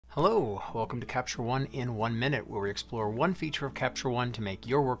Hello, welcome to Capture One in 1 minute, where we explore one feature of Capture One to make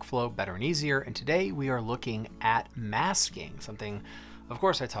your workflow better and easier. And today we are looking at masking, something of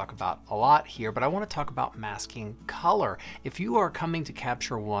course I talk about a lot here, but I want to talk about masking color. If you are coming to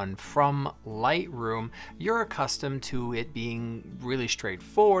Capture One from Lightroom, you're accustomed to it being really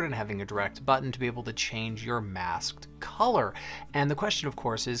straightforward and having a direct button to be able to change your masked color. And the question of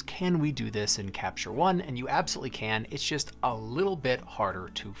course is, can we do this in Capture One? And you absolutely can. It's just a little bit harder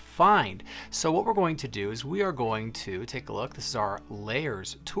to find. So what we're going to do is we are going to take a look. This is our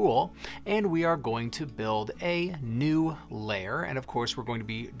layers tool, and we are going to build a new layer. And of course we're going to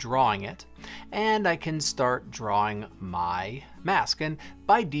be drawing it, and I can start drawing my mask. And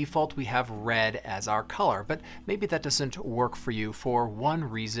by default we have red as our color, but maybe that doesn't work for you for one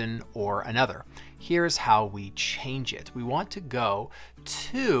reason or another. Here's how we change it. We want to go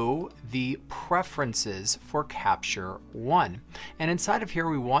to the preferences for Capture One, and inside of here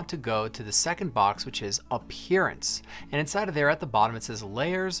we want to go to the second box, which is appearance, and inside of there at the bottom it says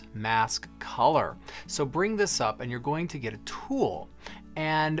layers mask color. So bring this up and you're going to get a tool,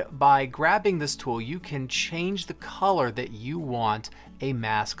 and by grabbing this tool you can change the color that you want a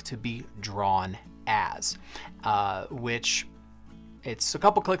mask to be drawn as, which it's a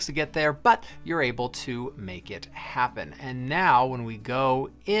couple clicks to get there, but you're able to make it happen. And now when we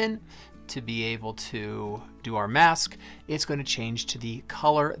go in to be able to do our mask, it's going to change to the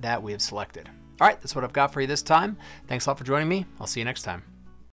color that we have selected. All right, that's what I've got for you this time. Thanks a lot for joining me. I'll see you next time.